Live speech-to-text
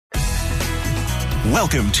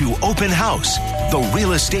Welcome to Open House, the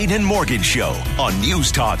real estate and mortgage show on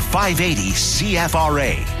News Talk 580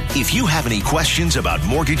 CFRA. If you have any questions about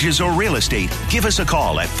mortgages or real estate, give us a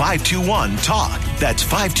call at 521-TALK. That's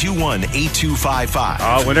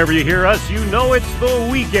 521-8255. Whenever you hear us, you know it's the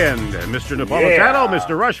weekend. Mr. Napolitano,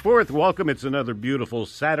 Mr. Rushforth, welcome. It's another beautiful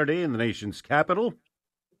Saturday in the nation's capital.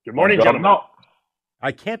 Good morning, gentlemen.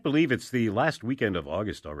 I can't believe it's the last weekend of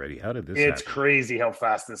August already. How did this happen? It's crazy how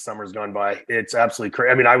fast this summer's gone by. It's absolutely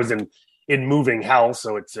crazy. I mean, I was in moving hell,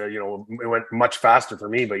 so it's, it went much faster for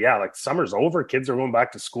me. But yeah, like summer's over. Kids are going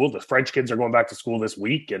back to school. The French kids are going back to school this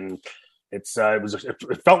week. And it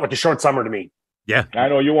felt like a short summer to me. Yeah. I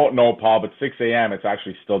know you won't know, Paul, but 6 a.m. it's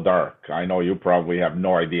actually still dark. I know you probably have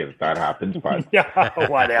no idea that happens, but yeah,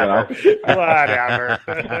 whatever. Whatever.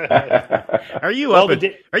 Are you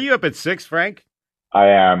up at 6, Frank? I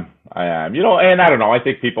am. And I don't know. I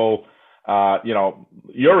think people,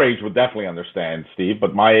 your age would definitely understand, Steve,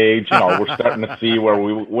 but my age, we're starting to see where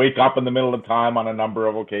we wake up in the middle of time on a number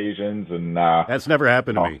of occasions. And that's never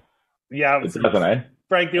happened to me. Yeah. It doesn't, eh?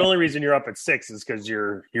 Frank, the only reason you're up at 6 is because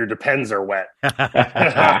your Depends are wet.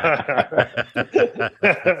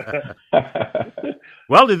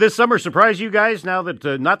 Well, did this summer surprise you guys? Now that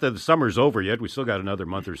not that the summer's over yet, we still got another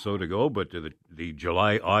month or so to go. But the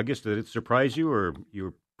July, August, did it surprise you, or you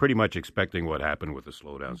were pretty much expecting what happened with the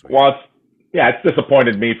slowdowns? Well, it's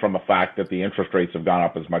disappointed me from the fact that the interest rates have gone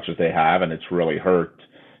up as much as they have, and it's really hurt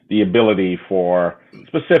the ability for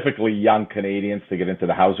specifically young Canadians to get into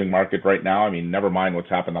the housing market right now. I mean, never mind what's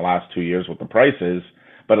happened the last 2 years with the prices,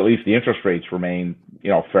 but at least the interest rates remain,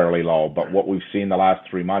 fairly low. But what we've seen the last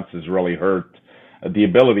 3 months has really hurt the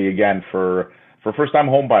ability again for first-time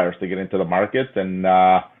home buyers to get into the market. And,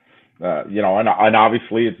 and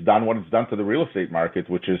obviously it's done what it's done to the real estate market,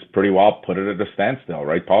 which is pretty well put it at a standstill,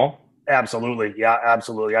 right, Paul? Absolutely. Yeah,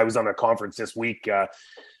 absolutely. I was on a conference this week,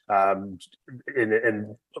 and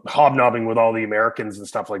hobnobbing with all the Americans and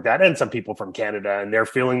stuff like that, and some people from Canada, and they're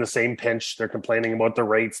feeling the same pinch. They're complaining about the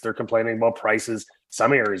rates. They're complaining about prices.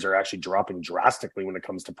 Some areas are actually dropping drastically when it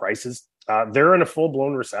comes to prices. They're in a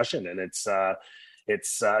full-blown recession, and I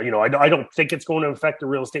don't think it's going to affect the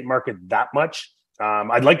real estate market that much.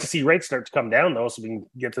 I'd like to see rates start to come down, though, so we can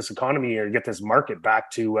get this economy or get this market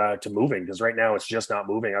back to moving, because right now it's just not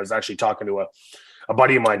moving. I was actually talking to a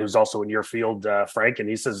buddy of mine who's also in your field, Frank, and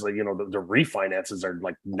he says, the refinances are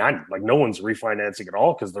like none. Like no one's refinancing at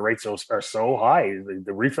all because the rates are so high.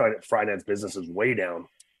 The refinance business is way down.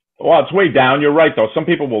 Well, it's way down. You're right, though. Some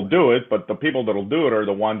people will do it, but the people that'll do it are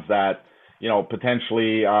the ones that,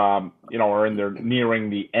 potentially, are nearing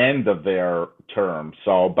the end of their term.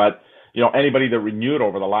 So, but, anybody that renewed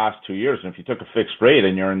over the last 2 years, and if you took a fixed rate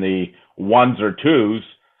and you're in the 1s or 2s,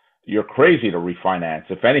 you're crazy to refinance.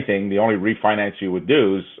 If anything, the only refinance you would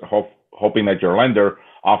do is hoping that your lender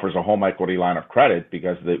offers a home equity line of credit,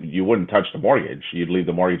 because you wouldn't touch the mortgage. You'd leave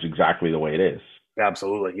the mortgage exactly the way it is.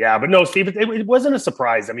 Absolutely. Yeah. But no, Steve, it wasn't a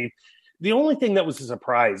surprise. I mean, the only thing that was a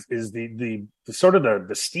surprise is the sort of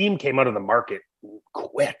the steam came out of the market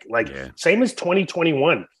quick, same as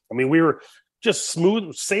 2021. I mean, we were just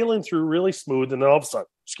smooth sailing through, really smooth. And then all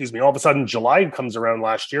of a sudden July comes around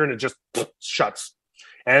last year and it just shuts.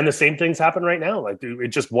 And the same things happen right now. Like it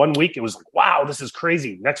just 1 week, it was like, wow, this is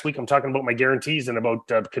crazy. Next week, I'm talking about my guarantees and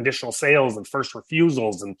about conditional sales and first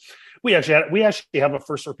refusals. And we actually have a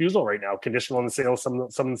first refusal right now, conditional on the sale of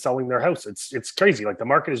someone selling their house. It's crazy. Like the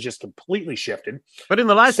market has just completely shifted. But in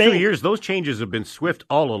the last 2 years, those changes have been swift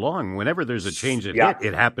all along. Whenever there's a change it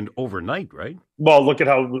happened overnight, right? Well, look at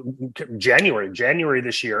how January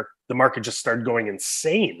this year, the market just started going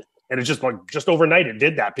insane. And it's just overnight it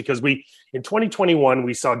did that, because in 2021,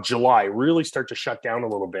 we saw July really start to shut down a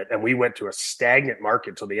little bit, and we went to a stagnant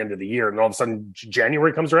market till the end of the year. And all of a sudden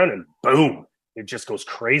January comes around and boom, it just goes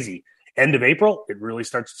crazy. End of April, it really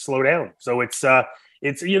starts to slow down. So it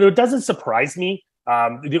doesn't surprise me.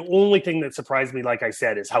 The only thing that surprised me, like I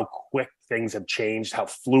said, is how quick things have changed, how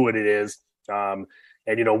fluid it is.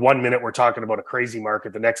 And, 1 minute we're talking about a crazy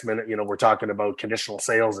market. The next minute, we're talking about conditional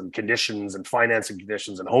sales and conditions and financing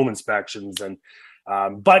conditions and home inspections. And,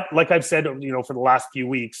 but like I've said, for the last few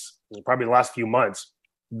weeks, probably the last few months,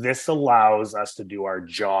 this allows us to do our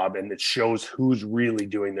job, and it shows who's really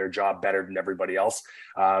doing their job better than everybody else.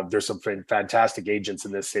 There's some fantastic agents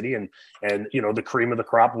in this city, and the cream of the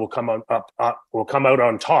crop will come out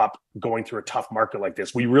on top going through a tough market like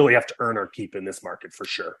this. We really have to earn our keep in this market for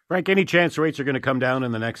sure. Frank, any chance rates are going to come down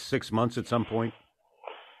in the next 6 months at some point?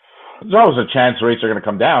 There's always a chance rates are going to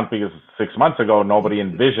come down, because 6 months ago, nobody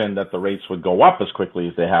envisioned that the rates would go up as quickly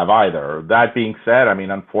as they have either. That being said, I mean,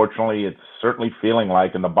 unfortunately, it's certainly feeling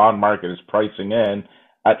like, and the bond market is pricing in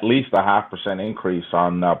at least a 0.5% increase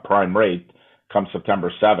on prime rate come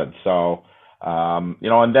September 7th. So,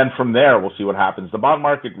 and then from there, we'll see what happens. The bond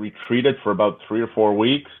market retreated for about 3 or 4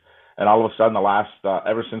 weeks. And all of a sudden,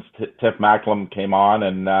 ever since Tiff Macklem came on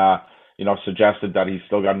and, suggested that he's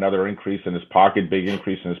still got another increase in his pocket, big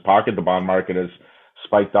increase in his pocket, the bond market has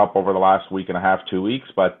spiked up over the last week and a half, 2 weeks.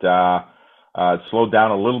 But it slowed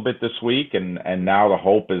down a little bit this week. And now the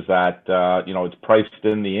hope is that, it's priced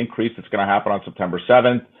in the increase that's going to happen on September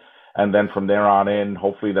 7th. And then from there on in,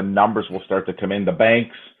 hopefully the numbers will start to come in. The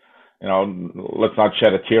banks, let's not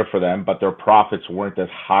shed a tear for them, but their profits weren't as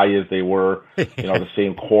high as they were, the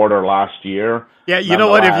same quarter last year. Yeah, you know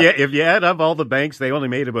what? If you add up all the banks, they only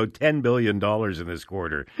made about $10 billion in this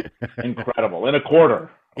quarter. Incredible. In a quarter.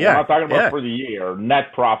 Yeah. We're not talking about for the year.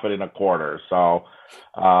 Net profit in a quarter. So,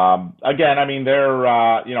 again, I mean,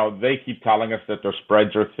 they're, they keep telling us that their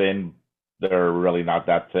spreads are thin. They're really not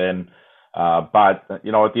that thin. But, at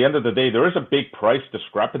the end of the day, there is a big price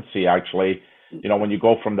discrepancy, actually. When you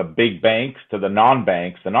go from the big banks to the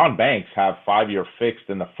non-banks have 5-year fixed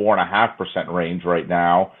in the 4.5% range right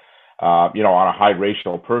now, on a high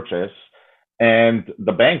ratio purchase. And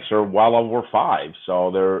the banks are well over 5.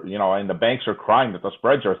 So they're, and the banks are crying that the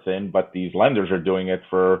spreads are thin, but these lenders are doing it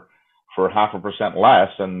for 0.5% less.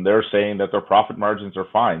 And they're saying that their profit margins are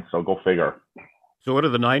fine. So go figure. So what are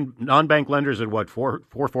the non-bank lenders at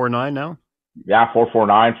 4.49 now? Yeah,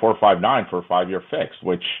 4.49, 4.59 for a 5-year fixed,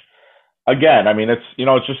 which, again, I mean,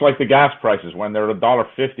 it's just like the gas prices. When they're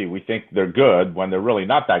 $1.50, we think they're good when they're really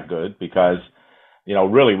not that good because,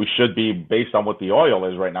 really we should be, based on what the oil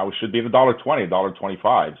is right now, we should be at $1.20,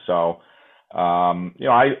 $1.25. So,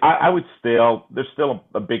 I would there's still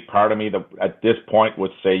a big part of me that at this point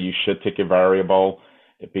would say you should take a variable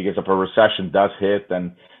because if a recession does hit,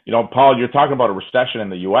 then, Paul, you're talking about a recession in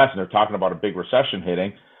the U.S. and they're talking about a big recession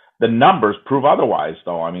hitting. The numbers prove otherwise,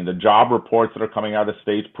 though. I mean, the job reports that are coming out of the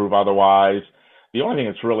States prove otherwise. The only thing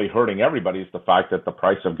that's really hurting everybody is the fact that the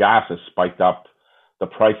price of gas has spiked up the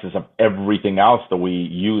prices of everything else that we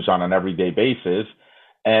use on an everyday basis.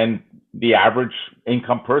 And the average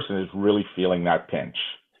income person is really feeling that pinch.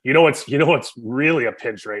 What's really a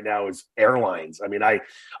pinch right now is airlines. I mean,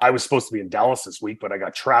 I was supposed to be in Dallas this week, but I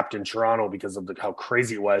got trapped in Toronto because of how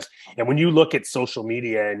crazy it was. And when you look at social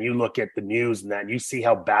media and you look at the news and that, and you see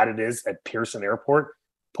how bad it is at Pearson Airport,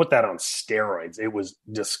 put that on steroids. It was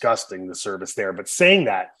disgusting, the service there. But saying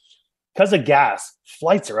that, because of gas,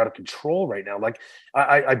 flights are out of control right now. Like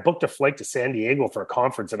I booked a flight to San Diego for a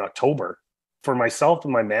conference in October for myself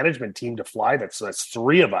and my management team to fly. That's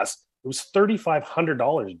 3 of us. It was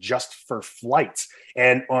 $3,500 just for flights.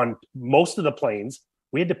 And on most of the planes,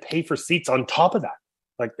 we had to pay for seats on top of that.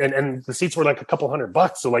 Like, and the seats were like a couple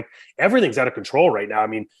 $100. So like everything's out of control right now. I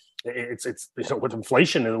mean, it's with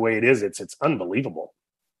inflation and the way it is, it's unbelievable.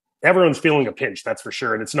 Everyone's feeling a pinch, that's for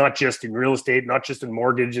sure. And it's not just in real estate, not just in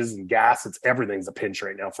mortgages and gas. Everything's a pinch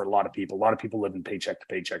right now for a lot of people. A lot of people living paycheck to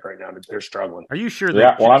paycheck right now. They're struggling. Are you sure?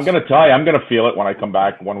 Yeah, well, I'm going to tell you, I'm going to feel it when I come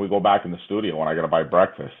back, when we go back in the studio, when I got to buy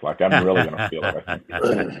breakfast. Like, I'm really going to feel it, I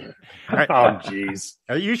think. Oh, geez.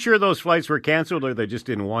 Are you sure those flights were canceled or they just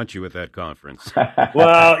didn't want you at that conference?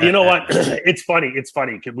 Well, you know what? It's funny.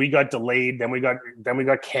 Because we got delayed, then we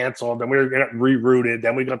got canceled, then we were rerouted,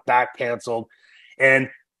 then we got back canceled. And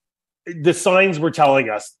the signs were telling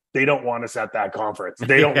us they don't want us at that conference.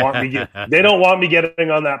 They don't want me. They don't want me getting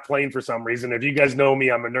on that plane for some reason. If you guys know me,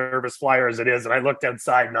 I'm a nervous flyer as it is. And I looked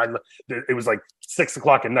outside, and it was like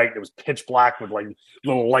 6:00 at night. And it was pitch black with like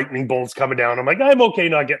little lightning bolts coming down. I'm like, I'm okay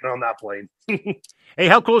not getting on that plane. Hey,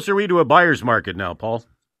 how close are we to a buyer's market now, Paul?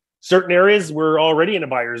 Certain areas, we're already in a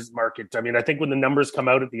buyer's market. I mean, I think when the numbers come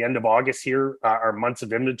out at the end of August here, our months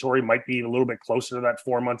of inventory might be a little bit closer to that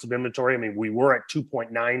 4 months of inventory. I mean, we were at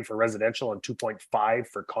 2.9 for residential and 2.5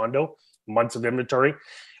 for condo months of inventory.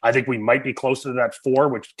 I think we might be closer to that 4,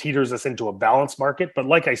 which teeters us into a balanced market. But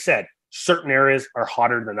like I said, certain areas are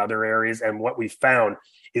hotter than other areas. And what we found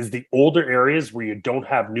is the older areas where you don't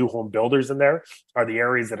have new home builders in there are the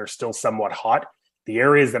areas that are still somewhat hot. The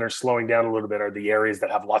areas that are slowing down a little bit are the areas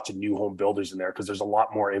that have lots of new home builders in there because there's a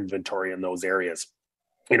lot more inventory in those areas.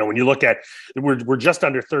 When you look at, we're just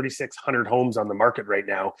under 3,600 homes on the market right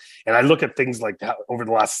now. And I look at things like that over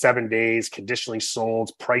the last 7 days, conditionally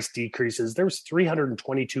sold, price decreases. There was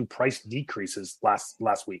 322 price decreases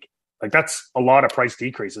last week. Like that's a lot of price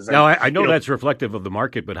decreases. Now, I know that's reflective of the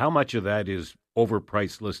market, but how much of that is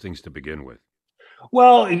overpriced listings to begin with?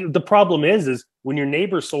 Well, the problem is when your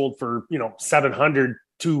neighbor sold for, 700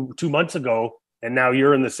 two months ago, and now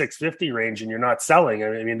you're in the 650 range and you're not selling.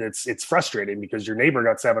 I mean, it's frustrating because your neighbor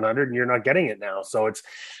got 700 and you're not getting it now. So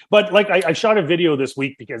but like I shot a video this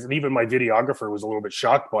week because even my videographer was a little bit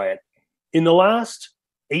shocked by it. In the last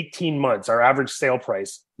 18 months, our average sale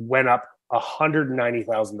price went up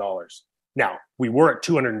 $190,000. Now we were at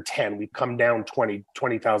 210. We've come down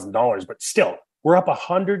 $20,000, but still we're up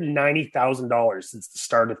 $190,000 since the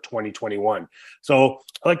start of 2021. So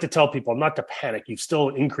I like to tell people not to panic. You've still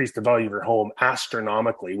increased the value of your home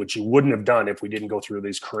astronomically, which you wouldn't have done if we didn't go through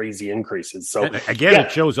these crazy increases. So and again,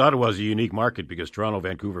 It shows Ottawa is a unique market because Toronto,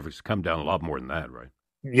 Vancouver has come down a lot more than that, right?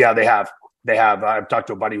 Yeah, they have. I've talked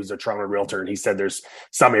to a buddy who's a Toronto realtor, and he said there's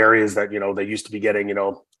some areas that, they used to be getting,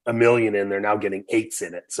 $1 million in, they're now getting 8s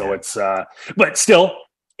in it. So it's, but still,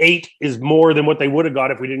 8 is more than what they would have got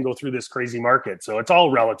if we didn't go through this crazy market. So it's all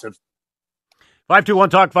relative.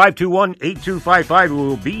 521-TALK, 521-8255.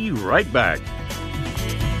 We'll be right back.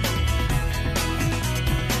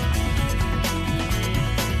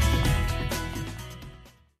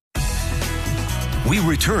 We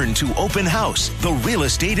return to Open House, the Real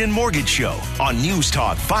Estate and Mortgage Show on News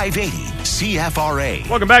Talk 580 CFRA.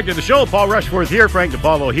 Welcome back to the show. Paul Rushforth here, Frank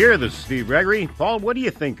Napolitano here. This is Steve Gregory. Paul, what do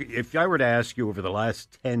you think, if I were to ask you over the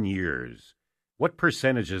last 10 years, what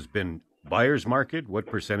percentage has been buyer's market? What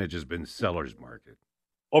percentage has been seller's market?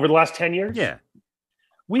 Over the last 10 years? Yeah.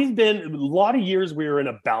 We've been, a lot of years we were in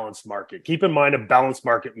a balanced market. Keep in mind, a balanced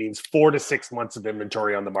market means 4 to 6 months of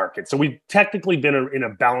inventory on the market. So we've technically been in a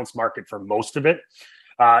balanced market for most of it.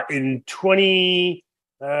 In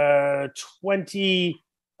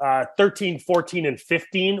 2013, 14, and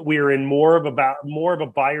 15, we were in more of a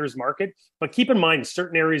buyer's market. But keep in mind,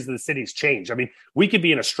 certain areas of the cities change. I mean, we could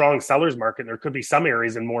be in a strong seller's market, and there could be some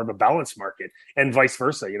areas in more of a balanced market, and vice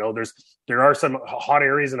versa. There are some hot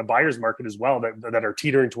areas in a buyer's market as well that are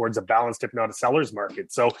teetering towards a balanced, if not a seller's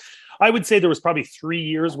market. So I would say there was probably 3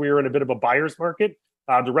 years we were in a bit of a buyer's market.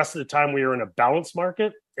 The rest of the time we were in a balanced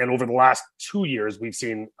market. And over the last 2 years, we've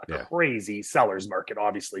seen a crazy seller's market,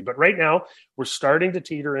 obviously. But right now, we're starting to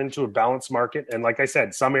teeter into a balanced market. And like I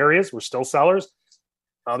said, some areas we're still sellers.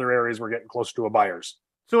 Other areas we're getting close to a buyer's.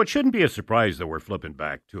 So it shouldn't be a surprise that we're flipping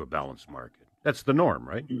back to a balanced market. That's the norm,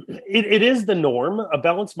 right? It is the norm. A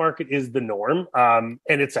balanced market is the norm. And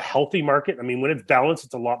it's a healthy market. I mean, when it's balanced,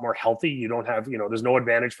 it's a lot more healthy. You don't have, there's no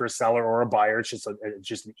advantage for a seller or a buyer. It's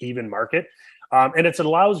just an even market. And it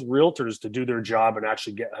allows realtors to do their job and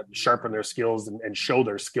actually sharpen their skills and show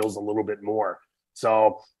their skills a little bit more.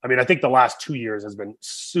 So, I mean, I think the last 2 years has been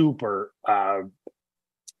super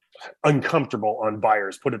uncomfortable on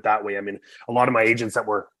buyers, put it that way. I mean, a lot of my agents that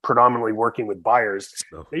were predominantly working with buyers,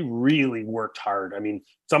 they really worked hard. I mean,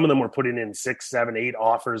 some of them were putting in 6, 7, 8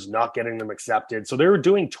 offers, not getting them accepted. So they were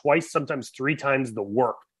doing twice, sometimes 3 times the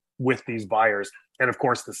work with these buyers. And of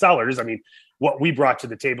course, the sellers, I mean, what we brought to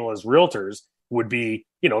the table as realtors would be,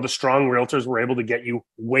 the strong realtors were able to get you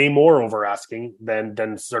way more over asking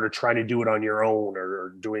than sort of trying to do it on your own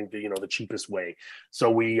or doing the cheapest way.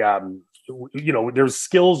 So we, there's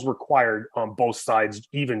skills required on both sides,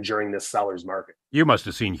 even during this seller's market. You must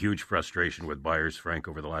have seen huge frustration with buyers, Frank,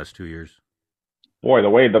 over the last 2 years. Boy, the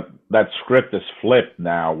way that script is flipped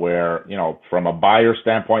now, where, from a buyer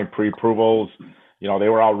standpoint, pre-approvals, they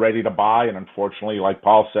were all ready to buy. And unfortunately, like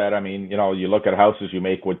Paul said, I mean, you look at houses, you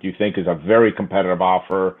make what you think is a very competitive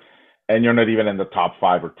offer, and you're not even in the top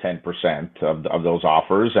 5 or 10% of those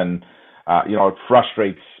offers. And, it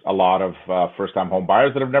frustrates a lot of first-time home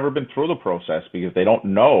buyers that have never been through the process because they don't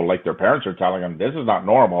know, like their parents are telling them, this is not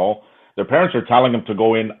normal. Their parents are telling them to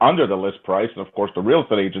go in under the list price. And of course, the real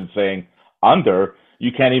estate agent saying under,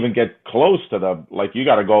 you can't even get close to you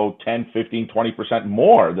got to go 10, 15, 20%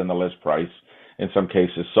 more than the list price in some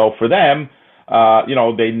cases. So for them,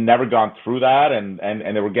 they never gone through that, and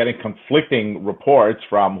they were getting conflicting reports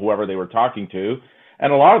from whoever they were talking to,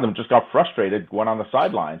 and a lot of them just got frustrated, went on the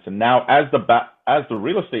sidelines. And now, as the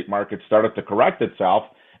real estate market started to correct itself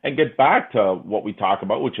and get back to what we talk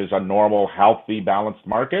about, which is a normal, healthy, balanced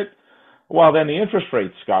market, well, then the interest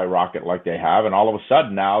rates skyrocket like they have, and all of a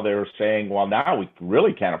sudden now they're saying, well, now we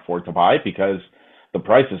really can't afford to buy because the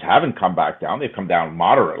prices haven't come back down. They've come down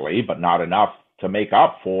moderately, but not enough to make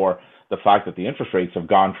up for the fact that the interest rates have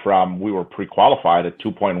gone from, we were pre-qualified at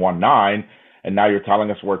 2.19, and now you're telling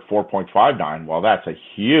us we're at 4.59. Well, that's a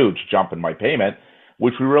huge jump in my payment,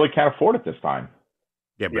 which we really can't afford at this time.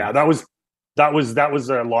 Yeah, that was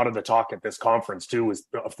a lot of the talk at this conference too, was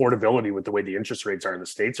affordability with the way the interest rates are in the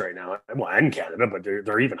States right now. Well, and Canada, but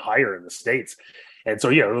they're even higher in the States. And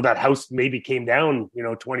so, that house maybe came down,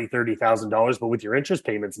 $20,000, $30,000, but with your interest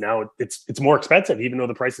payments now, it's more expensive, even though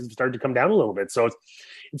the prices have started to come down a little bit. So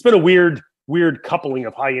it's been a weird weird coupling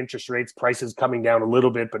of high interest rates, prices coming down a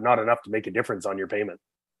little bit, but not enough to make a difference on your payment.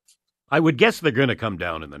 I would guess they're going to come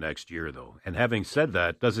down in the next year, though. And having said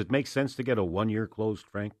that, does it make sense to get a 1 year closed,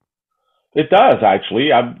 Frank? It does,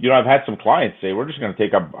 actually. I've had some clients say we're just going to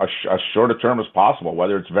take a shorter term as possible,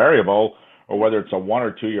 whether it's variable or whether it's a 1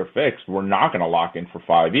 or 2 year fixed. We're not going to lock in for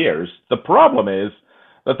 5 years. The problem is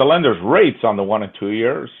that the lender's rates on the 1 and 2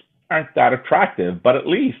 years aren't that attractive, but at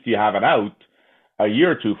least you have an out a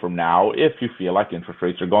year or two from now if you feel like interest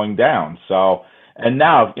rates are going down. So, and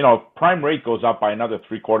now, if prime rate goes up by another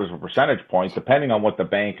 0.75 percentage point, depending on what the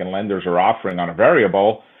bank and lenders are offering on a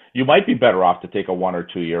variable, you might be better off to take a 1 or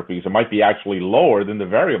 2 year because it might be actually lower than the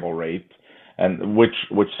variable rate, and which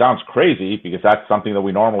sounds crazy because that's something that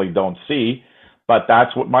we normally don't see, but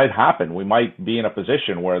that's what might happen. We might be in a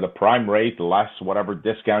position where the prime rate less whatever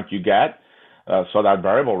discount you get, so that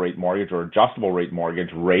variable rate mortgage or adjustable rate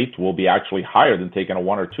mortgage rate will be actually higher than taking a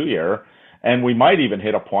 1 or 2 year. And we might even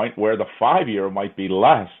hit a point where the 5 year might be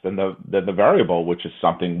less than the variable, which is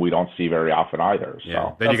something we don't see very often either. Yeah.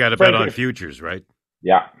 So Then you got to bet on futures, right?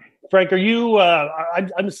 Yeah. Frank, are you?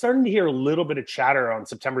 I'm starting to hear a little bit of chatter on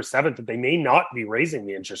September 7th that they may not be raising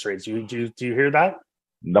the interest rates. Do you hear that?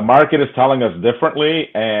 The market is telling us differently,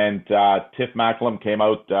 and Tiff Macklem came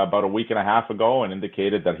out about a week and a half ago and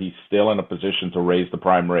indicated that he's still in a position to raise the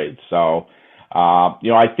prime rate. So,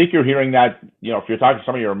 I think you're hearing that. If you're talking to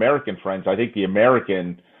some of your American friends, I think the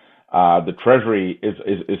Treasury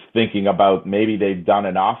is thinking about maybe they've done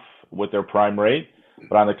enough with their prime rate.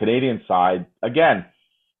 But on the Canadian side, again,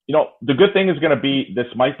 the good thing is going to be this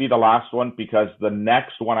might be the last one because the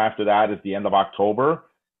next one after that is the end of October.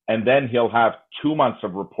 And then he'll have 2 months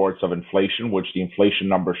of reports of inflation, which the inflation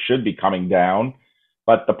number should be coming down.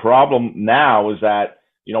 But the problem now is that,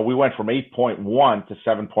 we went from 8.1 to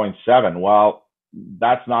 7.7. Well,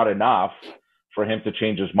 that's not enough for him to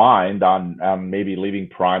change his mind on maybe leaving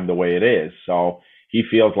prime the way it is. So he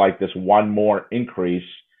feels like this one more increase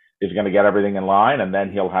is going to get everything in line, and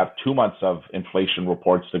then he'll have 2 months of inflation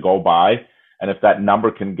reports to go by. And if that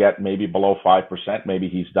number can get maybe below 5%, maybe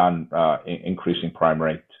he's done increasing prime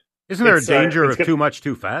rate. Isn't there a danger of too much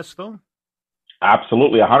too fast, though?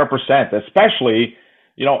 Absolutely, 100%. Especially,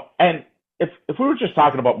 and if we were just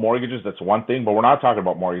talking about mortgages, that's one thing, but we're not talking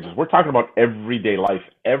about mortgages. We're talking about everyday life,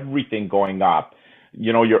 everything going up.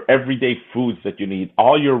 Your everyday foods that you need,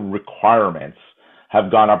 all your requirements have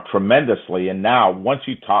gone up tremendously. And now once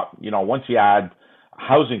you add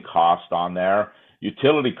housing costs on there,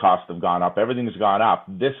 utility costs have gone up, everything's gone up.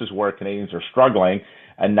 This is where Canadians are struggling.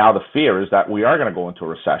 And now the fear is that we are going to go into a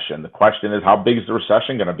recession. The question is, how big is the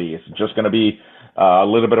recession going to be? Is it just going to be a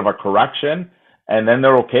little bit of a correction? And then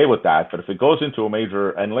they're okay with that. But if it goes into a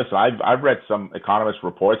major, and listen, I've read some economist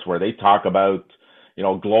reports where they talk about,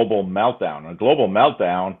 global meltdown. A global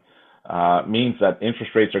meltdown means that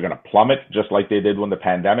interest rates are going to plummet just like they did when the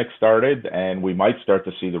pandemic started, and we might start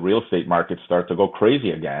to see the real estate market start to go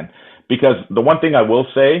crazy again. Because the one thing I will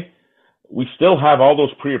say, we still have all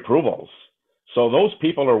those pre-approvals. So those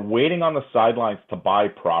people are waiting on the sidelines to buy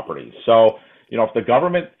properties. So, if the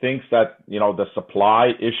government thinks that, the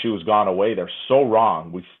supply issue has gone away, they're so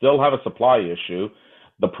wrong. We still have a supply issue.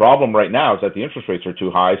 The problem right now is that the interest rates are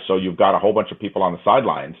too high, so you've got a whole bunch of people on the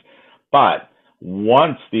sidelines. But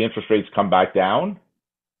once the interest rates come back down,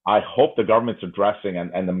 I hope the government's addressing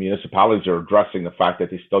and the municipalities are addressing the fact that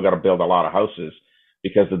they still got to build a lot of houses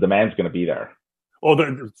because the demand's going to be there. Oh,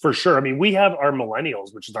 for sure. I mean, we have our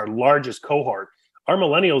millennials, which is our largest cohort. Our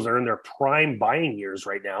millennials are in their prime buying years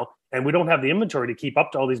right now, and we don't have the inventory to keep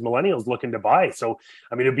up to all these millennials looking to buy. So,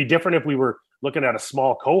 I mean, it'd be different if we were looking at a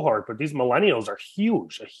small cohort, but these millennials are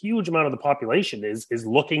huge. A huge amount of the population is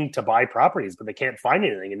looking to buy properties, but they can't find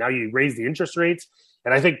anything. And now you raise the interest rates.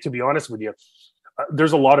 And I think, to be honest with you,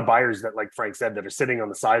 there's a lot of buyers that, like Frank said, that are sitting on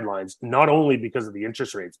the sidelines, not only because of the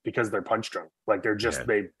interest rates, because they're punch drunk. Like they're just,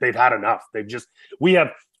 they've had enough.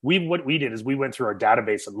 What we did is we went through our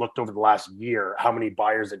database and looked over the last year, how many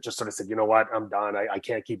buyers that just sort of said, you know what, I'm done. I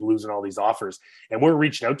can't keep losing all these offers. And we're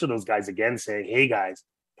reaching out to those guys again saying, hey guys,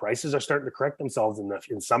 prices are starting to correct themselves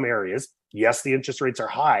in some areas. Yes, the interest rates are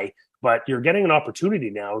high, but you're getting an opportunity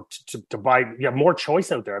now to buy. You have more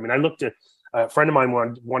choice out there. I mean, I looked at, a friend of mine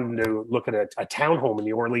wanted to look at a townhome in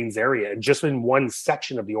the Orleans area, and just in one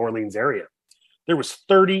section of the Orleans area, there was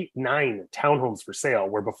 39 townhomes for sale,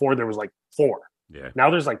 where before there was like 4. Yeah. Now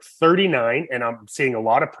there's like 39, and I'm seeing a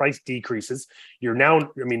lot of price decreases. There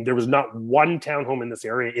was not one townhome in this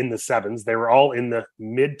area in the 7s. They were all in the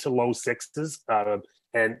mid to low 6s.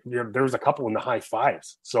 And there was a couple in the high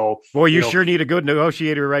 5s. So, boy, you sure need a good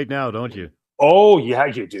negotiator right now, don't you? Oh, yeah,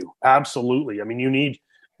 you do. Absolutely. I mean, you need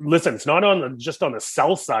listen, it's not just on the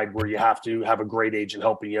sell side where you have to have a great agent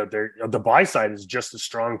helping you out there. The buy side is just as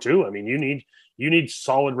strong too. I mean, you need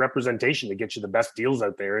solid representation to get you the best deals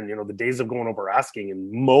out there. And, the days of going over asking in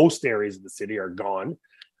most areas of the city are gone.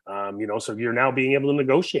 So you're now being able to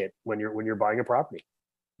negotiate when you're buying a property.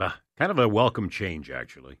 Kind of a welcome change,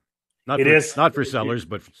 actually. Not for sellers,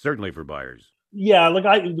 but certainly for buyers. Yeah,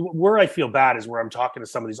 where I feel bad is where I'm talking to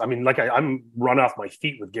some of these. I mean, I'm run off my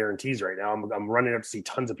feet with guarantees right now. I'm running up to see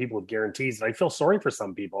tons of people with guarantees, and I feel sorry for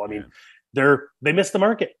some people. I mean, they missed the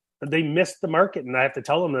market. They missed the market, and I have to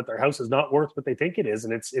tell them that their house is not worth what they think it is,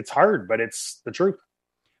 and it's hard, but it's the truth.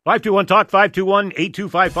 521 Talk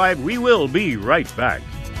 521-8255. We will be right back.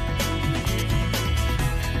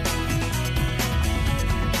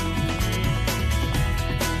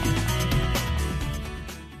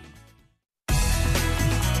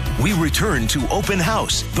 We return to Open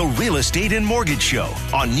House, the Real Estate and Mortgage Show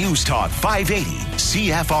on News Talk 580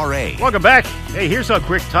 CFRA. Welcome back. Hey, here's how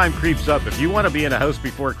quick time creeps up. If you want to be in a house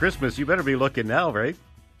before Christmas, you better be looking now, right?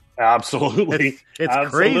 Absolutely. It's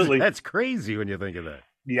Absolutely. Crazy. That's crazy when you think of that.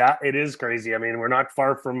 Yeah, it is crazy. I mean, we're not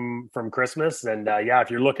far from Christmas. And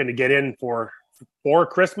if you're looking to get in for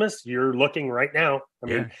Christmas, you're looking right now. I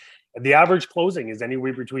mean, the average closing is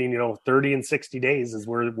anywhere between 30 and 60 days is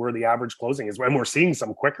where the average closing is, and we're seeing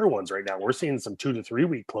some quicker ones right now. We're seeing some 2 to 3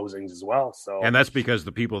 week closings as well. So, and that's because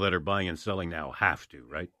the people that are buying and selling now have to,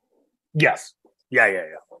 right? Yes,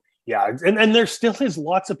 yeah. And there still is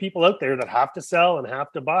lots of people out there that have to sell and have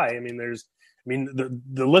to buy. I mean,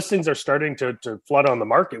 the listings are starting to flood on the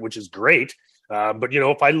market, which is great. But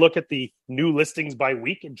if I look at the new listings by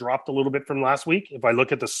week, it dropped a little bit from last week. If I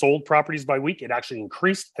look at the sold properties by week, it actually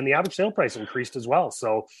increased, and the average sale price increased as well.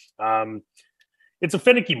 So it's a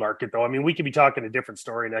finicky market, though. I mean, we could be talking a different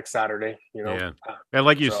story next Saturday. Yeah. And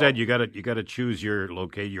like you said, you got to choose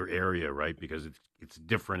your area, right? Because it's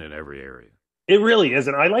different in every area. It really is,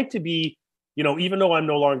 and I like to be. Even though I'm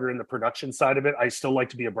no longer in the production side of it, I still like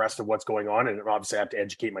to be abreast of what's going on, and obviously I have to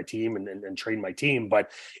educate my team and train my team.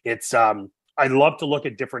 But it's I love to look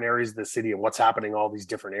at different areas of the city and what's happening in all these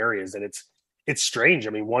different areas. And it's strange. I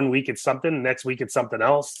mean, one week it's something, next week it's something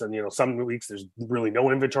else. And, some weeks there's really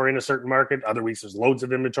no inventory in a certain market. Other weeks there's loads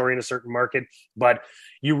of inventory in a certain market. But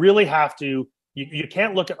you really have to, you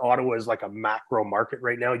can't look at Ottawa as like a macro market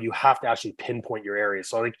right now. You have to actually pinpoint your area.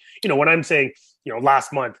 So when I'm saying,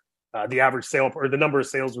 last month, the average sale or the number of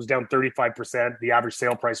sales was down 35%. The average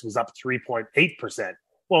sale price was up 3.8%.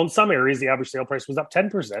 Well, in some areas, the average sale price was up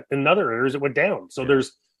 10%. In other areas, it went down. So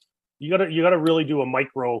you got to really do a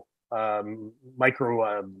micro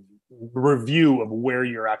review of where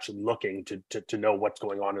you're actually looking to know what's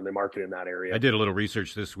going on in the market in that area. I did a little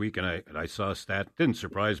research this week, and I saw a stat. Didn't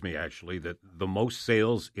surprise me actually that the most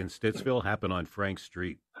sales in Stittsville happen on Frank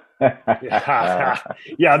Street. Yeah,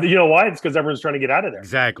 you know why? It's because everyone's trying to get out of there.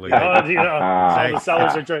 Exactly. All the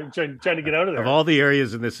sellers are trying to get out of there. Of all the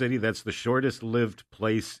areas in the city, that's the shortest lived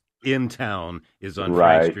place in town is on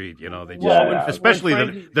Frank Street. They just, especially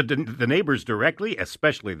the neighbors directly,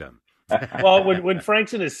 especially them. Well, when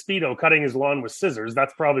Frank's in his Speedo cutting his lawn with scissors,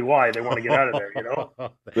 that's probably why they want to get out of there,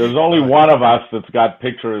 There's only one of us that's got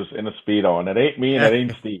pictures in a Speedo, and it ain't me and it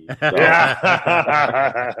ain't Steve. So.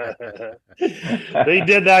 Yeah. They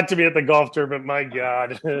did that to me at the golf tournament, my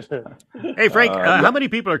God. Hey, Frank, how many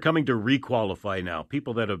people are coming to requalify now?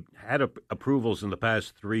 People that have had approvals in the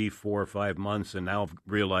past 3, 4, 5 months and now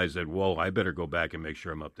realize that, whoa, I better go back and make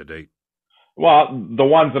sure I'm up to date. Well, the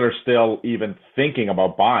ones that are still even thinking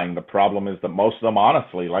about buying, the problem is that most of them,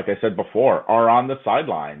 honestly, like I said before, are on the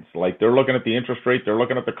sidelines. Like they're looking at the interest rate, they're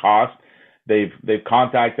looking at the cost. They've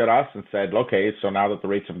contacted us and said, okay, so now that the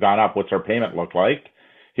rates have gone up, what's our payment look like?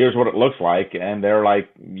 Here's what it looks like. And they're like,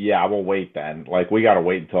 yeah, we'll wait then. Like we got to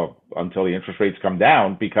wait until the interest rates come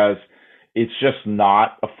down because it's just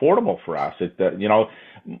not affordable for us.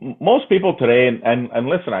 Most people today, and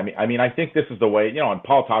listen, I mean, I think this is the way, and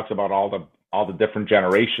Paul talks about all the different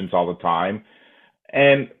generations all the time.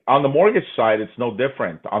 And on the mortgage side, it's no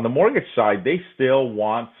different. On the mortgage side, they still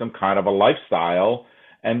want some kind of a lifestyle,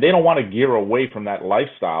 and they don't want to gear away from that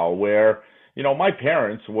lifestyle where, my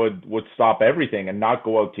parents would stop everything and not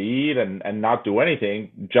go out to eat and not do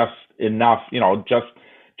anything just enough,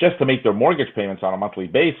 just to make their mortgage payments on a monthly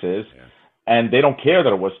basis. Yeah. And they don't care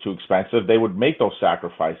that it was too expensive. They would make those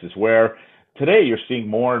sacrifices where today you're seeing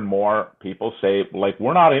more and more people say, like,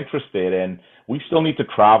 we're not interested in, we still need to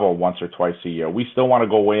travel once or twice a year. We still want to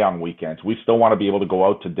go away on weekends. We still want to be able to go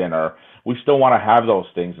out to dinner. We still want to have those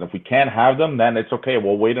things. And if we can't have them, then it's okay.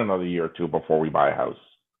 We'll wait another year or two before we buy a house.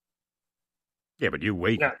 Yeah, but you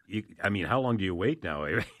wait. Yeah. How long do you wait now?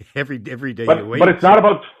 Every day you wait. But it's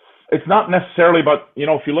not it's not necessarily about,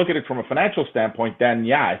 if you look at it from a financial standpoint, then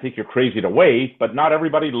yeah, I think you're crazy to wait, but not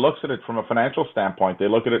everybody looks at it from a financial standpoint. They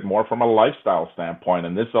look at it more from a lifestyle standpoint,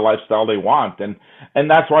 and this is the lifestyle they want. And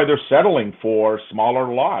that's why they're settling for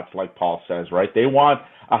smaller lots, like Paul says, right? They want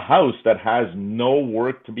a house that has no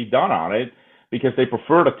work to be done on it because they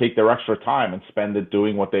prefer to take their extra time and spend it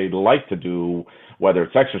doing what they like to do, whether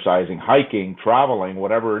it's exercising, hiking, traveling,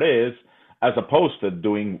 whatever it is, as opposed to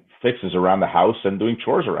doing fixes around the house and doing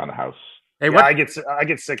chores around the house. Hey, I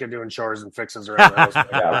get sick of doing chores and fixes around the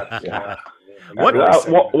house.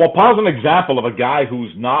 Well, Paul's an example of a guy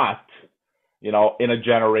who's not, in a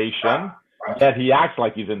generation, that he acts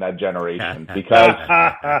like he's in that generation because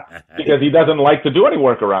he doesn't like to do any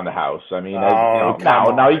work around the house. I mean,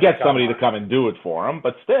 now he gets somebody to come and do it for him,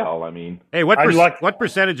 but still, I mean. Hey, what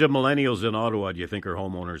percentage of millennials in Ottawa do you think are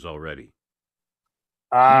homeowners already?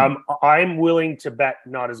 I'm willing to bet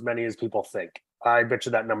not as many as people think. I bet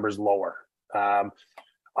you that number's lower. I'm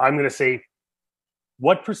going to say,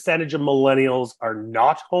 what percentage of millennials are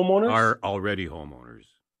not homeowners? Are already homeowners.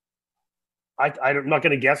 I'm not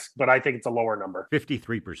going to guess, but I think it's a lower number.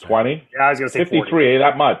 53%. 20? Yeah, I was going to say 53,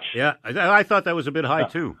 that much. Yeah, I thought that was a bit high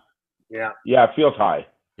too. Yeah. Yeah, it feels high.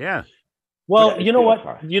 Yeah. Well, you know what?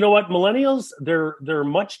 High. You know what? Millennials, they're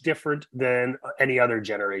much different than any other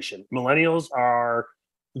generation. Millennials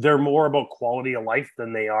they're more about quality of life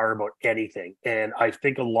than they are about anything. And I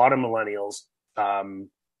think a lot of millennials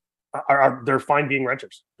they're fine being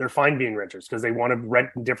renters. They're fine being renters because they want to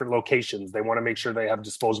rent in different locations. They want to make sure they have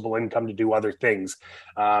disposable income to do other things.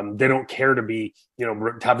 They don't care to be,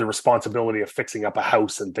 to have the responsibility of fixing up a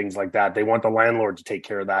house and things like that. They want the landlord to take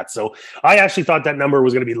care of that. So I actually thought that number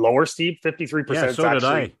was going to be lower, Steve. 53%. Yeah, so did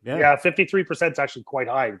I. Yeah, 53% is actually quite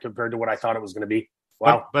high compared to what I thought it was going to be.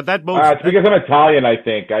 Wow. But that both it's because I'm Italian, I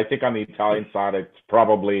think. I think on the Italian side, it's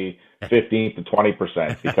probably 15 to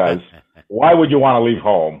 20% because why would you want to leave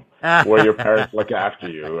home where your parents look after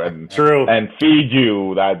you and feed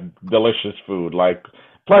you that delicious food?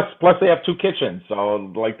 Plus they have two kitchens,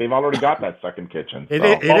 so they've already got that second kitchen. So.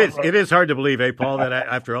 It is hard to believe, Paul, that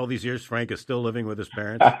after all these years, Frank is still living with his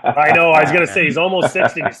parents. I know. I was going to say he's almost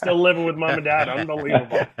 60. He's still living with mom and dad.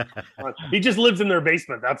 Unbelievable. He just lives in their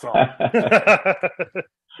basement. That's all.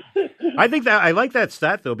 I like that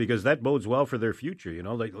stat though because that bodes well for their future.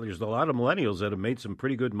 There's a lot of millennials that have made some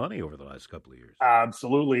pretty good money over the last couple of years.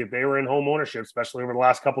 Absolutely, if they were in home ownership, especially over the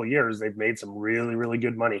last couple of years, they've made some really, really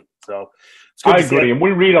good money. So I agree, and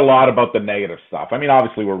we read a lot about the negative stuff. I mean,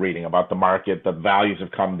 obviously, we're reading about the market, the values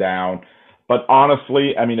have come down, but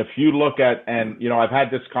honestly, I mean, if you look at I've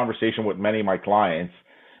had this conversation with many of my clients.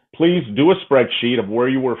 Please do a spreadsheet of where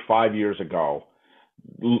you were 5 years ago.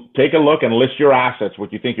 Take a look and list your assets,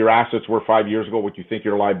 what you think your assets were 5 years ago, what you think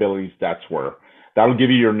your liabilities, debts were. That'll give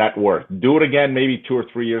you your net worth. Do it again maybe 2 or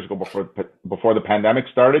 3 years ago before the pandemic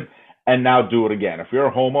started, and now do it again. If you're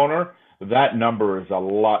a homeowner, that number is a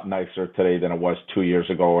lot nicer today than it was 2 years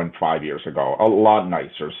ago and 5 years ago. A lot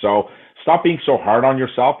nicer. So stop being so hard on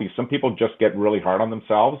yourself because some people just get really hard on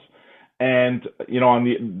themselves. And,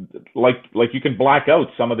 like you can black out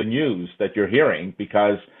some of the news that you're hearing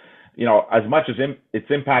because as much as it's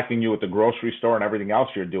impacting you at the grocery store and everything else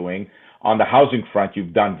you're doing, on the housing front,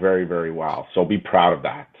 you've done very, very well. So be proud of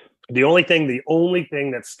that. The only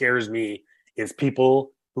thing that scares me is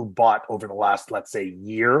people who bought over the last, let's say,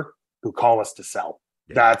 year who call us to sell.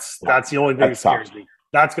 Yeah. That's the only thing that scares me.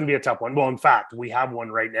 That's going to be a tough one. Well, in fact, we have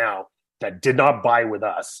one right now that did not buy with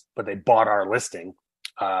us, but they bought our listing.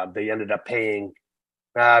 They ended up paying,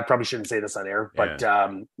 I probably shouldn't say this on air, but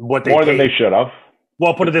what they more paid, than they should have.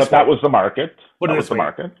 Well, put it this way. That was the market. Put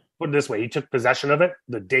it this way. He took possession of it.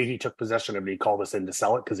 The day he took possession of it, he called us in to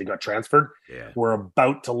sell it because he got transferred. Yeah. We're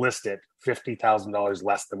about to list it $50,000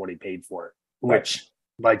 less than what he paid for it, which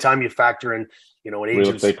by the time you factor in, an agent's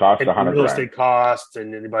real estate cost, real estate costs,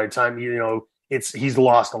 and by the time he's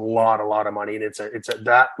lost a lot of money, and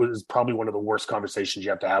that was probably one of the worst conversations you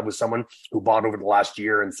have to have with someone who bought over the last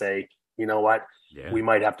year and say, you know what, we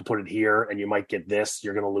might have to put it here, and you might get this.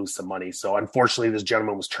 You're going to lose some money. So unfortunately, this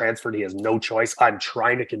gentleman was transferred. He has no choice. I'm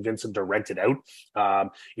trying to convince him to rent it out.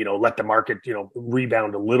 Let the market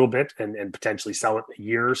rebound a little bit and potentially sell it a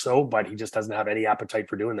year or so. But he just doesn't have any appetite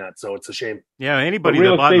for doing that. So it's a shame. Yeah, anybody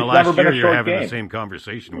that bought in the last year, you're having the same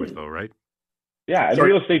conversation with, though, right? Yeah, and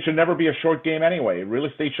real estate should never be a short game anyway. Real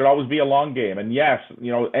estate should always be a long game. And yes,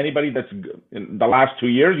 anybody that's in the last 2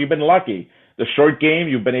 years, you've been lucky. The short game,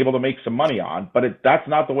 you've been able to make some money on, but that's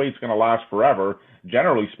not the way it's going to last forever.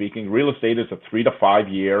 Generally speaking, real estate is a 3 to 5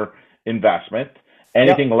 year investment.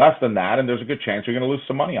 Anything less than that, and there's a good chance you're going to lose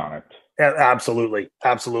some money on it. Absolutely.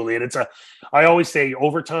 And I always say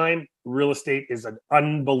over time, real estate is an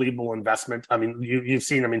unbelievable investment. I mean, you've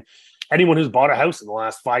seen, anyone who's bought a house in the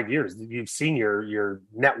last 5 years, you've seen your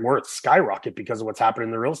net worth skyrocket because of what's happened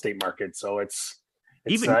in the real estate market. So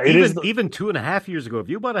even 2.5 years ago, if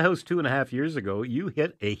you bought a house 2.5 years ago, you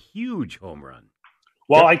hit a huge home run.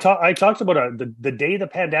 Well, I talked about the day the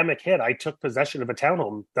pandemic hit. I took possession of a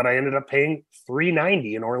townhome that I ended up paying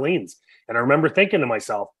 $390 in Orleans, and I remember thinking to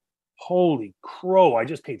myself, "Holy crow! I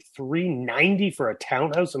just paid $390 for a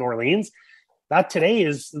townhouse in Orleans. That today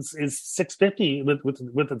is $650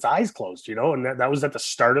 with its eyes closed, and that was at the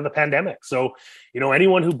start of the pandemic. So,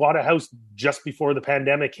 anyone who bought a house just before the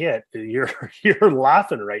pandemic hit, you're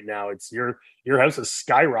laughing right now. It's your house is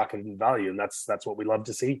skyrocketed in value, and that's what we love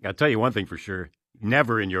to see. I'll tell you one thing for sure.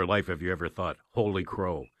 Never in your life have you ever thought, "Holy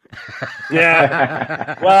crow."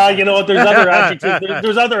 Yeah. Well, there's other adjectives.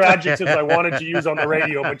 There's other adjectives I wanted to use on the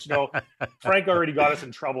radio, but Frank already got us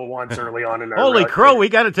in trouble once early on in our. Holy crow! We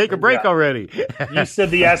got to take a break already. You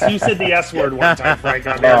said the S. You said the S word one time, Frank.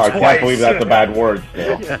 On there I can't believe that's a bad word.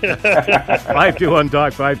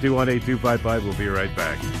 521-DOC, 521-8255. We'll be right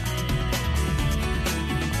back.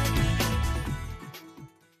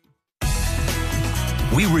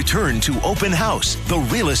 We return to Open House, the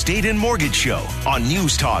Real Estate and Mortgage Show on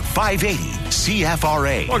News Talk 580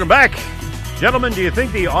 CFRA. Welcome back. Gentlemen, do you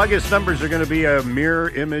think the August numbers are going to be a mirror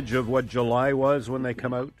image of what July was when they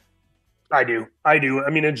come out? I do.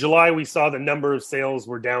 In July, we saw the number of sales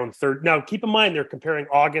were down third. Now, keep in mind, they're comparing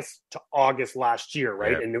August to August last year,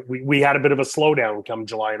 right? Yeah. And we had a bit of a slowdown come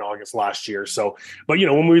July and August last year. So, but,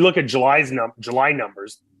 when we look at July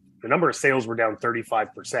numbers, the number of sales were down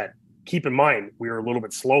 35%. Keep in mind, we were a little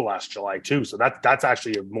bit slow last July too. So that's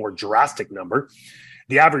actually a more drastic number.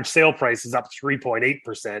 The average sale price is up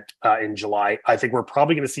 3.8% in July. I think we're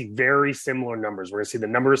probably going to see very similar numbers. We're going to see the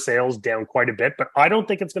number of sales down quite a bit, but I don't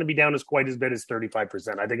think it's going to be down as quite as bit as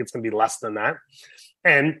 35%. I think it's going to be less than that.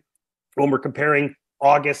 And when we're comparing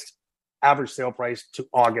August average sale price to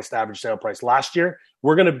August average sale price last year,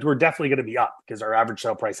 we're definitely going to be up because our average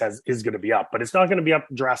sale price is going to be up, but it's not going to be up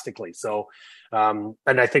drastically. So, and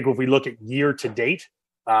I think if we look at year to date,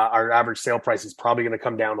 our average sale price is probably going to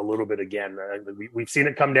come down a little bit again. We've seen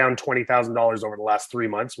it come down $20,000 over the last 3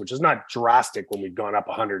 months, which is not drastic when we've gone up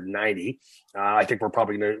 190. I think we're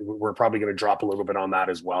probably going to drop a little bit on that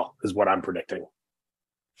as well, is what I'm predicting.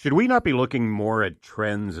 Should we not be looking more at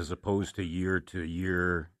trends as opposed to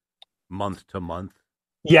year, month to month?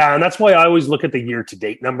 Yeah, and that's why I always look at the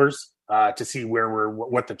year-to-date numbers to see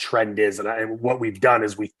what the trend is. And what we've done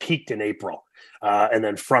is we've peaked in April. And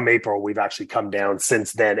then from April, we've actually come down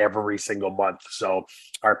since then every single month. So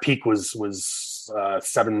our peak was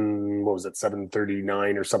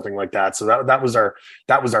 739 or something like that. So that was our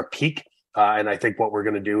peak. And I think what we're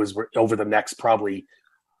going to do is over the next probably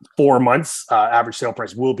 4 months, average sale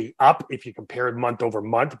price will be up if you compare it month over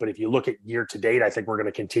month. But if you look at year to date, I think we're going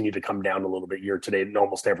to continue to come down a little bit year to date in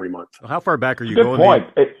almost every month. How far back are you going? Good point.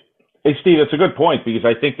 Hey, Steve, it's a good point because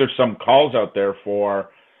I think there's some calls out there for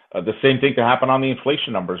the same thing to happen on the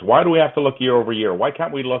inflation numbers. Why do we have to look year over year? Why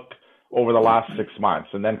can't we look over the last 6 months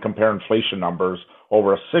and then compare inflation numbers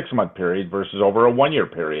over a 6-month period versus over a 1-year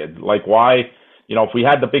period? Like why, if we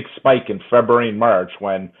had the big spike in February and March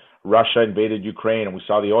when Russia invaded Ukraine and we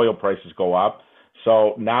saw the oil prices go up.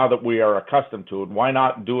 So now that we are accustomed to it, why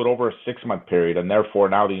not do it over a 6-month period? And therefore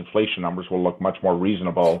now the inflation numbers will look much more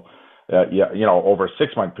reasonable, over a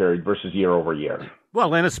 6-month period versus year over year.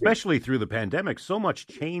 Well, and especially through the pandemic, so much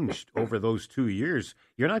changed over those 2 years.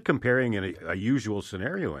 You're not comparing in a usual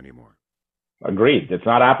scenario anymore. Agreed. It's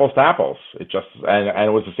not apples to apples. And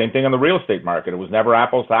it was the same thing in the real estate market. It was never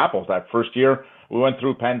apples to apples. That first year we went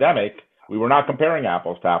through pandemic, we were not comparing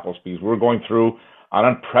apples to apples because we were going through an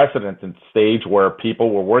unprecedented stage where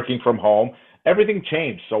people were working from home. Everything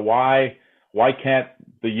changed. So why can't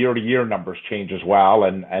the year-to-year numbers change as well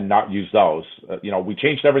and not use those? We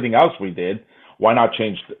changed everything else we did. Why not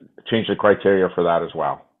change the criteria for that as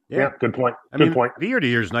well? Yeah, good point. Point. The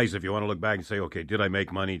year-to-year is nice if you want to look back and say, okay, did I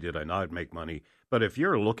make money? Did I not make money? But if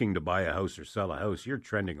you're looking to buy a house or sell a house, you're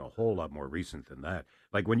trending a whole lot more recent than that.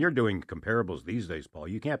 Like when you're doing comparables these days, Paul,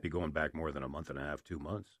 you can't be going back more than a month and a half, 2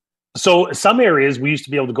 months. So some areas we used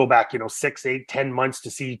to be able to go back, 6, 8, 10 months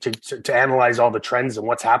to see to analyze all the trends and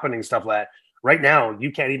what's happening and stuff like that. Right now,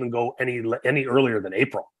 you can't even go any earlier than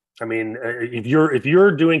April. I mean, if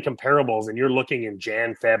you're doing comparables and you're looking in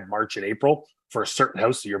Jan, Feb, March, and April for a certain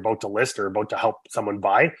house that you're about to list or about to help someone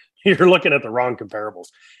buy, you're looking at the wrong comparables.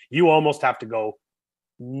 You almost have to go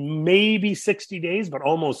maybe 60 days, but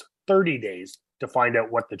almost 30 days to find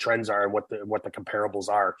out what the trends are and what the comparables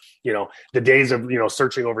are. The days of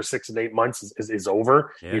searching over 6 and 8 months is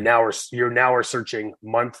over. Yeah. You're now searching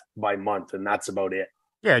month by month, and that's about it.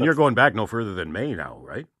 Yeah, and you're going back no further than May now,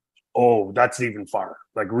 right? Oh, that's even far.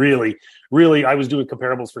 Like really, really, I was doing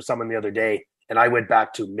comparables for someone the other day, and I went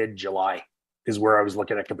back to mid-July is where I was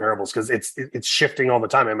looking at comparables, because it's shifting all the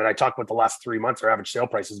time. I mean, I talked about the last 3 months, our average sale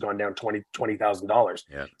price has gone down $20,000.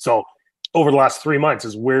 Yeah. So over the last 3 months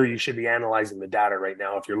is where you should be analyzing the data right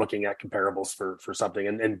now if you're looking at comparables for something.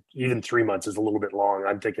 And even 3 months is a little bit long.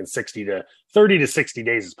 I'm thinking 30 to 60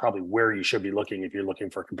 days is probably where you should be looking if you're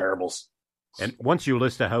looking for comparables. And once you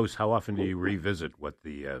list a house, how often do you revisit what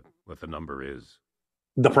the number is?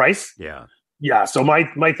 The price? Yeah. Yeah. So my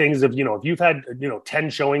thing is, if you've had 10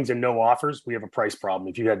 showings and no offers, we have a price problem.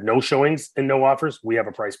 If you had no showings and no offers, we have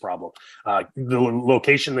a price problem. The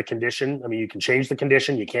location, the condition. I mean, you can change the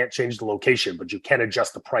condition, you can't change the location, but you can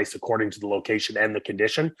adjust the price according to the location and the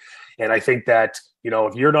condition. And I think that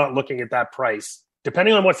if you're not looking at that price,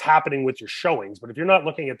 depending on what's happening with your showings, but if you're not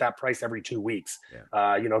looking at that price every 2 weeks,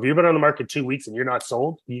 if you've been on the market 2 weeks and you're not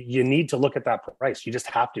sold, you need to look at that price. You just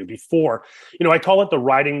have to before, I call it the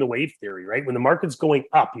riding the wave theory, right? When the market's going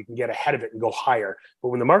up, you can get ahead of it and go higher. But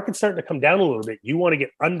when the market's starting to come down a little bit, you want to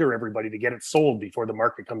get under everybody to get it sold before the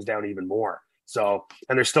market comes down even more. So,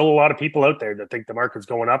 and there's still a lot of people out there that think the market's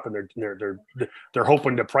going up, and they're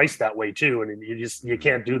hoping to price that way too. And you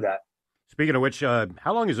can't do that. Speaking of which,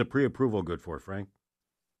 how long is a pre-approval good for, Frank?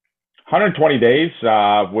 120 days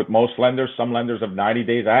with most lenders. Some lenders have 90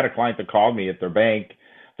 days. I had a client that called me at their bank.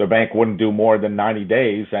 Their bank wouldn't do more than 90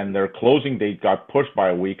 days, and their closing date got pushed by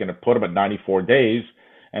a week, and it put them at 94 days.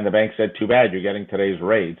 And the bank said, too bad, you're getting today's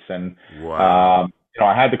rates. And, wow.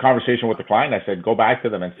 I had the conversation with the client. I said, go back to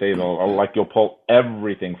them and say, you'll pull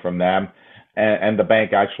everything from them. And the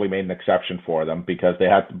bank actually made an exception for them because they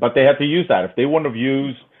had to use that. If they wouldn't have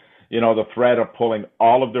used the threat of pulling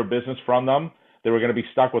all of their business from them, they were going to be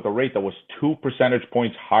stuck with a rate that was 2 percentage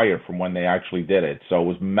points higher from when they actually did it. So it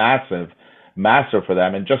was massive for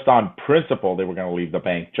them. And just on principle, they were going to leave the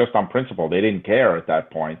bank. Just on principle, they didn't care at that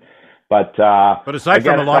point. But aside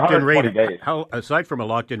from a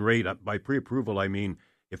locked-in rate, by pre-approval, I mean,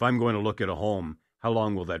 if I'm going to look at a home, how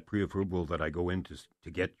long will that pre-approval that I go into to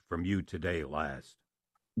get from you today last?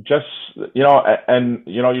 Just, you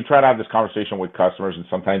try to have this conversation with customers, and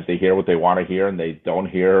sometimes they hear what they want to hear and they don't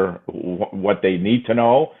hear what they need to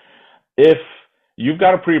know. If you've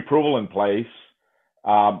got a pre-approval in place,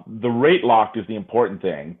 the rate lock is the important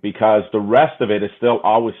thing, because the rest of it is still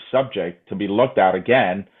always subject to be looked at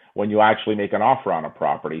again when you actually make an offer on a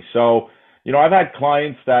property. So, I've had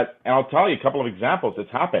clients that, and I'll tell you a couple of examples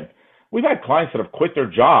that's happened. We've had clients that have quit their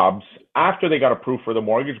jobs after they got approved for the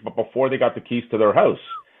mortgage, but before they got the keys to their house.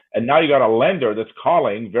 And now you got a lender that's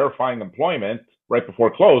calling, verifying employment right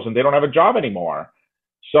before close, and they don't have a job anymore.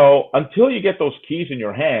 So until you get those keys in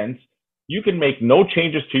your hands, you can make no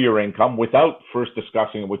changes to your income without first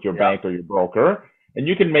discussing it with your bank or your broker. And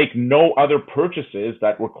you can make no other purchases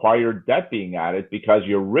that require debt being added, because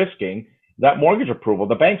you're risking that mortgage approval.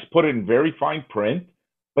 The banks put it in very fine print,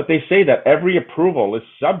 but they say that every approval is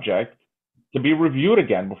subject to be reviewed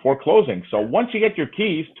again before closing. So once you get your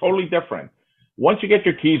keys, totally different. Once you get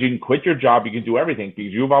your keys, you can quit your job, you can do everything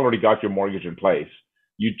because you've already got your mortgage in place.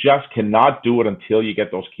 You just cannot do it until you get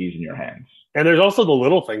those keys in your hands. And there's also the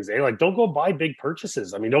little things, like don't go buy big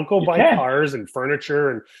purchases. I mean, don't go buy cars and furniture,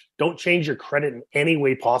 and don't change your credit in any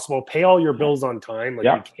way possible. Pay all your bills on time.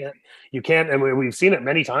 You can't. And we've seen it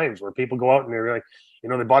many times where people go out and they're like,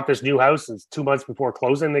 they bought this new house, and 2 months before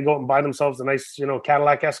closing, they go out and buy themselves a nice,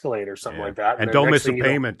 Cadillac Escalade or something like that. And don't miss a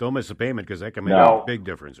payment. Don't miss a payment, because that can make a big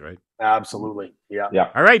difference, right? Absolutely. Yeah.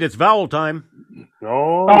 All right, it's vowel time.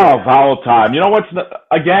 Vowel time. You know what's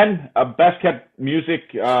a best kept music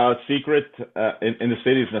secret in the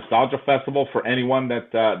city is Nostalgia Festival. For anyone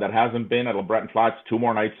that hasn't been at LeBreton Flats, 2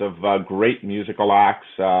 more nights of great musical acts,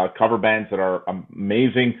 cover bands that are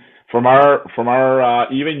amazing. From our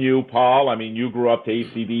even you, Paul, I mean, you grew up to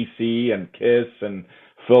AC/DC and Kiss and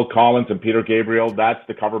Phil Collins and Peter Gabriel. That's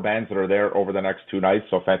the cover bands that are there over the next 2 nights.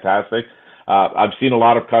 So fantastic. I've seen a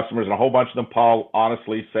lot of customers, and a whole bunch of them, Paul,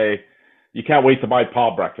 honestly say, you can't wait to buy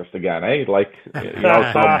Paul breakfast again, eh?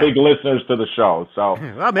 So big listeners to the show. So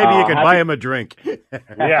well, maybe you can buy him a drink.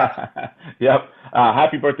 Yeah. Yep.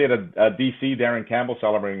 Happy birthday to DC, Darren Campbell,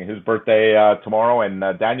 celebrating his birthday tomorrow, and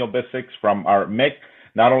Daniel Bissix from our Mick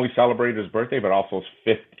not only celebrated his birthday, but also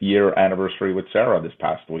his 5th year anniversary with Sarah this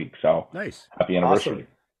past week. So nice. Happy anniversary.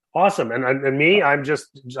 Awesome. And me,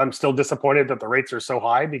 I'm still disappointed that the rates are so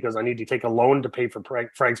high, because I need to take a loan to pay for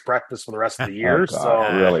Frank's breakfast for the rest of the year. Oh,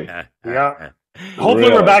 God, really? Yeah.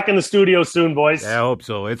 Hopefully we're back in the studio soon, boys. Yeah, I hope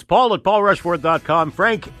so. It's Paul at paulrushforth.com,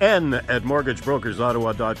 Frank N at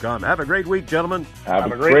mortgagebrokersottawa.com. Have a great week, gentlemen.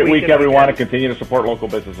 Have a great week, everyone, and continue to support local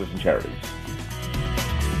businesses and charities.